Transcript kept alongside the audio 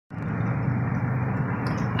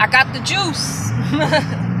I got the juice.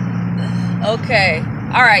 Okay.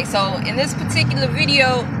 All right. So in this particular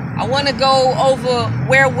video, I want to go over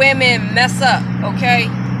where women mess up. Okay.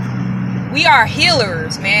 We are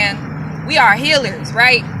healers, man. We are healers,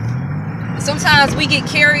 right? Sometimes we get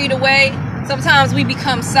carried away. Sometimes we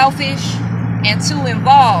become selfish and too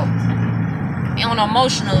involved on an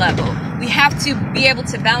emotional level. We have to be able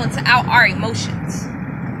to balance out our emotions,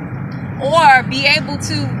 or be able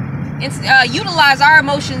to utilize our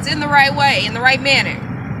emotions in the right way, in the right manner.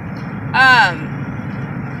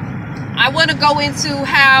 I want to go into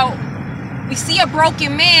how we see a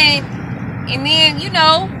broken man, and then, you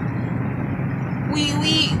know, we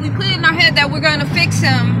put it in our head that we're going to fix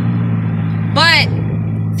him, but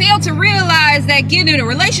fail to realize that getting in a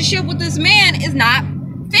relationship with this man is not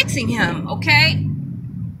fixing him. Okay,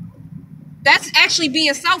 that's actually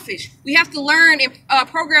being selfish. We have to learn and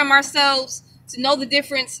program ourselves to know the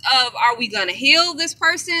difference of, are we going to heal this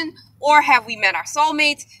person, or have we met our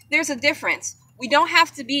soulmates? There's a difference. We don't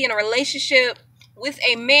have to be in a relationship with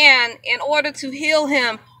a man in order to heal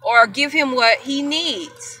him or give him what he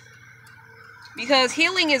needs, because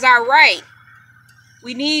healing is our right.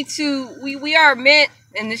 We need to, we are meant,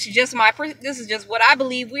 and this is just what I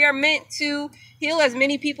believe, we are meant to heal as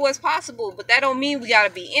many people as possible. But that don't mean we got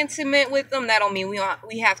to be intimate with them. That don't mean we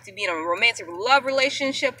have to be in a romantic love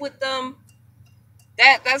relationship with them.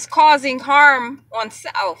 That's causing harm on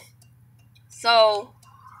self. So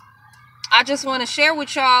I just want to share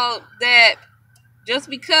with y'all that just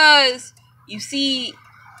because you see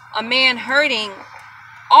a man hurting,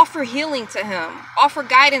 offer healing to him, offer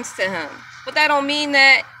guidance to him. But that don't mean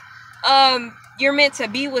that you're meant to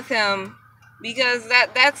be with him, because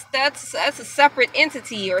that's a separate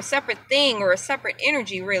entity or a separate thing or a separate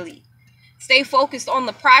energy, really. Stay focused on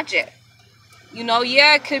the project. You know,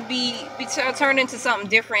 yeah, it could be turned into something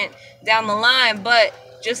different down the line, but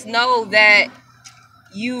just know that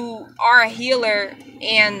you are a healer,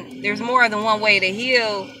 and there's more than one way to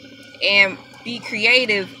heal. And be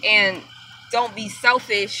creative, and don't be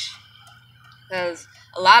selfish, because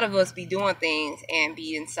a lot of us be doing things and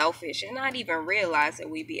being selfish and not even realize that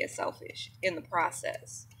we being selfish in the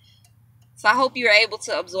process. So I hope you're able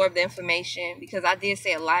to absorb the information, because I did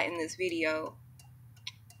say a lot in this video.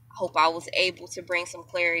 I hope I was able to bring some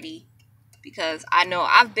clarity, because I know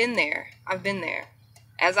I've been there.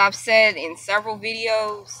 As I've said in several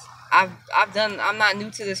videos, I'm not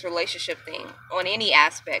new to this relationship thing on any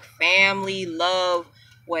aspect, family, love,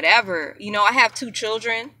 whatever. You know, I have 2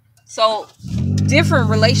 children, so different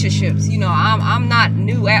relationships. You know, I'm not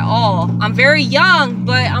new at all. I'm very young,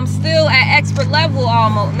 but I'm still at expert level,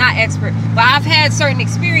 almost. Not expert, but I've had certain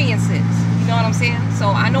experiences. You know what I'm saying? So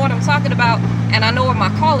I know what I'm talking about, and I know what my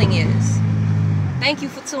calling is. Thank you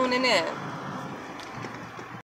for tuning in.